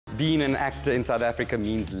Being an actor in South Africa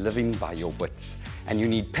means living by your wits. And you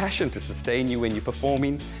need passion to sustain you when you're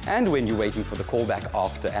performing and when you're waiting for the callback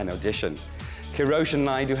after an audition. Kiroshan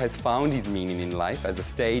Naidoo has found his meaning in life as a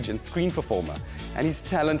stage and screen performer, and his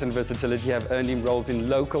talent and versatility have earned him roles in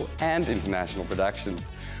local and international productions.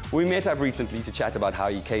 We met up recently to chat about how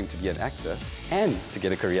he came to be an actor and to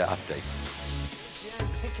get a career update.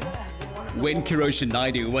 When Kiroshan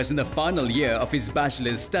Naidoo was in the final year of his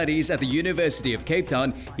bachelor's studies at the University of Cape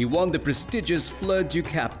Town, he won the prestigious Fleur du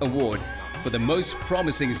Cap Award for the most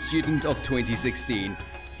promising student of 2016.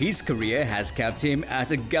 His career has kept him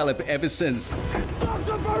at a gallop ever since,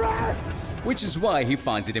 which is why he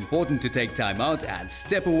finds it important to take time out and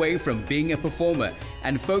step away from being a performer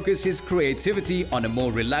and focus his creativity on a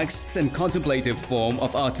more relaxed and contemplative form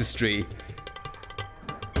of artistry.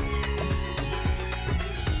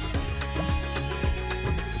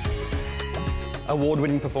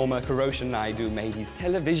 Award-winning performer Kiroshan Naidoo made his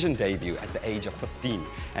television debut at the age of 15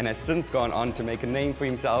 and has since gone on to make a name for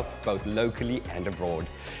himself both locally and abroad.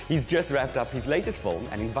 He's just wrapped up his latest film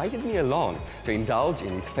and invited me along to indulge in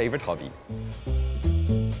his favorite hobby.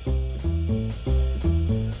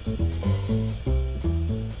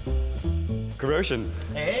 Kiroshan.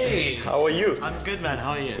 Hey! How are you? I'm good, man.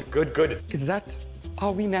 How are you? Good, good.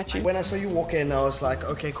 Are we matching? When I saw you walk in, I was like,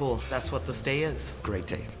 okay, cool. That's what this day is. Great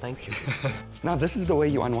taste. Thank you. Now, this is the way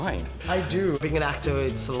you unwind. I do. Being an actor,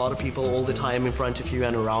 it's a lot of people all the time in front of you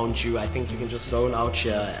and around you. I think you can just zone out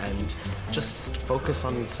here and just focus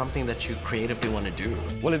on something that you creatively want to do.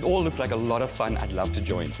 Well, it all looks like a lot of fun. I'd love to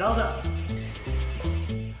join. Zelda!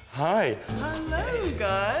 Hi. Hello,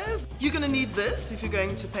 guys. You're going to need this if you're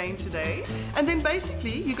going to paint today. And then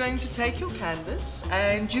basically, you're going to take your canvas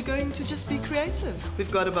and you're going to just be creative.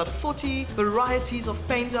 We've got about 40 varieties of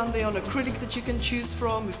paint down there on acrylic that you can choose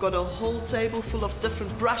from. We've got a whole table full of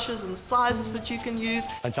different brushes and sizes that you can use.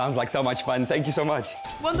 That sounds like so much fun. Thank you so much.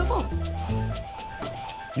 Wonderful.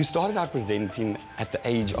 You started out presenting at the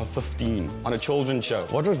age of 15 on a children's show.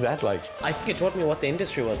 What was that like? I think it taught me what the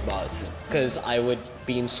industry was about, because I would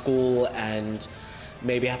be in school and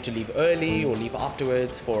maybe have to leave early or leave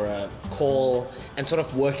afterwards for a call, and sort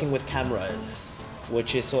of working with cameras,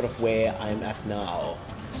 which is sort of where I'm at now.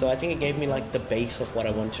 So I think it gave me like the base of what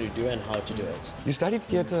I wanted to do and how to do it. You studied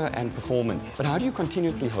theatre and performance, but how do you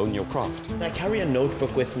continuously hone your craft? I carry a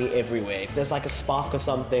notebook with me everywhere. There's like a spark of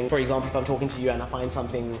something. For example, if I'm talking to you and I find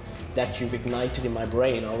something that you've ignited in my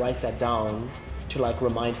brain, I'll write that down to like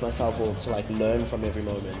remind myself or to like learn from every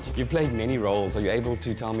moment. You've played many roles. Are you able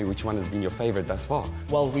to tell me which one has been your favorite thus far?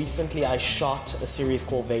 Well, recently I shot a series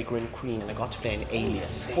called Vagrant Queen and I got to play an alien.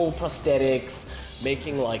 Full prosthetics,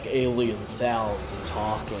 making like alien sounds and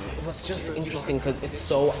talking. It was just interesting because it's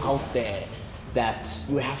so out there that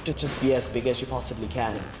you have to just be as big as you possibly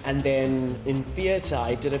can. And then in theatre,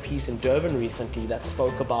 I did a piece in Durban recently that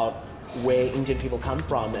spoke about where Indian people come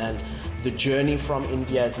from and the journey from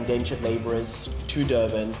India as indentured labourers to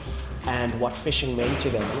Durban and what fishing meant to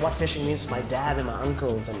them and what fishing means to my dad and my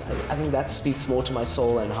uncles, and I think that speaks more to my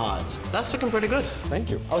soul and heart. That's looking pretty good.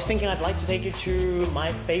 Thank you. I was thinking I'd like to take you to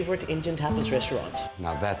my favourite Indian tapas restaurant.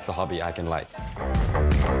 Now that's a hobby I can like.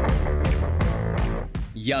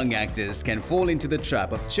 Young actors can fall into the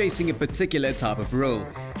trap of chasing a particular type of role,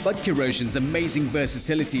 but Kiroshan's amazing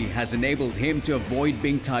versatility has enabled him to avoid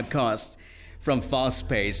being typecast. From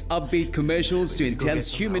fast-paced, upbeat commercials to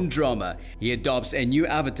intense human drama, he adopts a new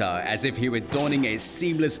avatar as if he were donning a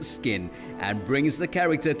seamless skin and brings the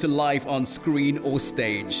character to life on screen or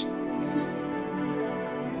stage.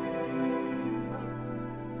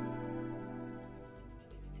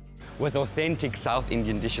 With authentic South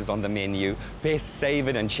Indian dishes on the menu, best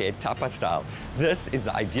savoured and shared tapa style, this is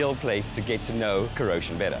the ideal place to get to know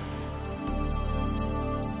Kiroshan better.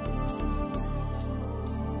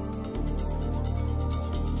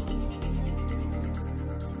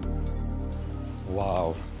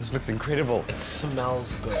 Wow, this looks incredible. It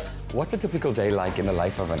smells good. What's a typical day like in the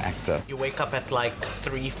life of an actor? You wake up at like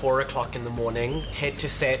 3, 4 o'clock in the morning, head to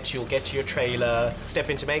set, you'll get to your trailer, step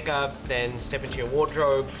into makeup, then step into your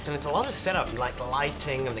wardrobe. And it's a lot of setup, like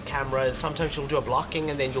lighting and the cameras. Sometimes you'll do a blocking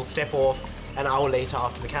and then you'll step off. An hour later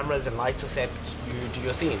after the cameras and lights are set, you do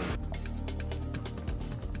your scene.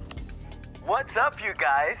 What's up, you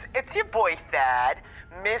guys? It's your boy Thad,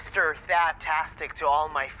 Mr. Thadtastic to all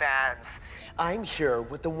my fans. I'm here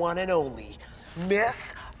with the one and only Miss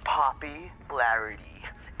Poppy Larity,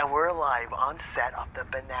 and we're live on set of the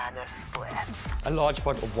Banana Split. A large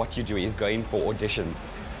part of what you do is going for auditions.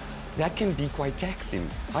 That can be quite taxing.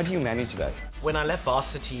 How do you manage that? When I left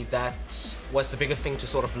varsity, that was the biggest thing to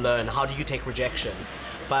sort of learn. How do you take rejection?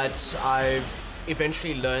 But I've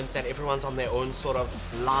eventually learned that everyone's on their own sort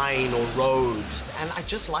of line or road. And I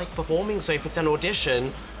just like performing, so if it's an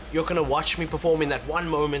audition, you're gonna watch me perform in that one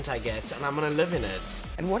moment I get, and I'm gonna live in it.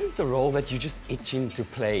 And what is the role that you're just itching to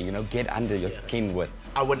play, you know, get under your skin with?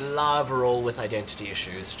 I would love a role with identity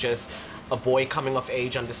issues, just a boy coming of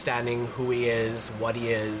age, understanding who he is, what he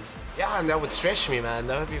is. Yeah, and that would stretch me, man.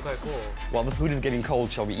 That would be quite cool. While the food is getting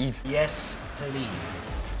cold, shall we eat? Yes, please.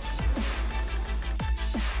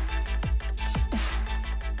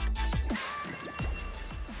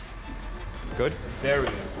 Good? Very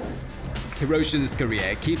good. Kiroshan's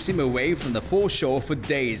career keeps him away from the foreshore for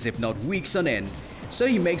days, if not weeks on end. So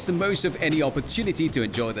he makes the most of any opportunity to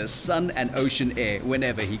enjoy the sun and ocean air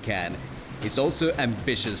whenever he can. He's also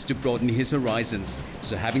ambitious to broaden his horizons,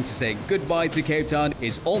 so having to say goodbye to Cape Town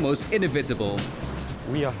is almost inevitable.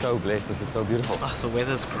 We are so blessed. This is so beautiful. Oh, the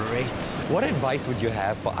weather's great. What advice would you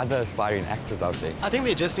have for other aspiring actors out there? I think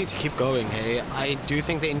they just need to keep going, hey? I do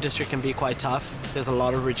think the industry can be quite tough. There's a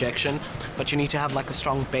lot of rejection, but you need to have like a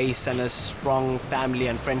strong base and a strong family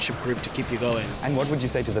and friendship group to keep you going. And what would you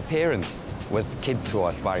say to the parents with kids who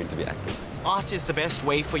are aspiring to be actors? Art is the best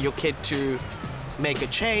way for your kid to make a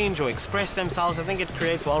change or express themselves. I think it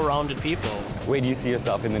creates well-rounded people. Where do you see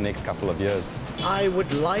yourself in the next couple of years? I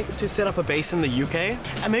would like to set up a base in the UK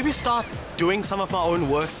and maybe start doing some of my own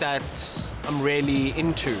work that I'm really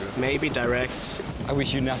into. Maybe direct. I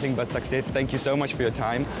wish you nothing but success. Thank you so much for your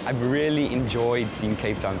time. I've really enjoyed seeing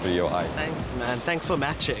Cape Town through your eyes. Thanks, man. Thanks for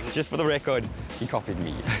matching. Just for the record, he copied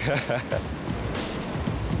me.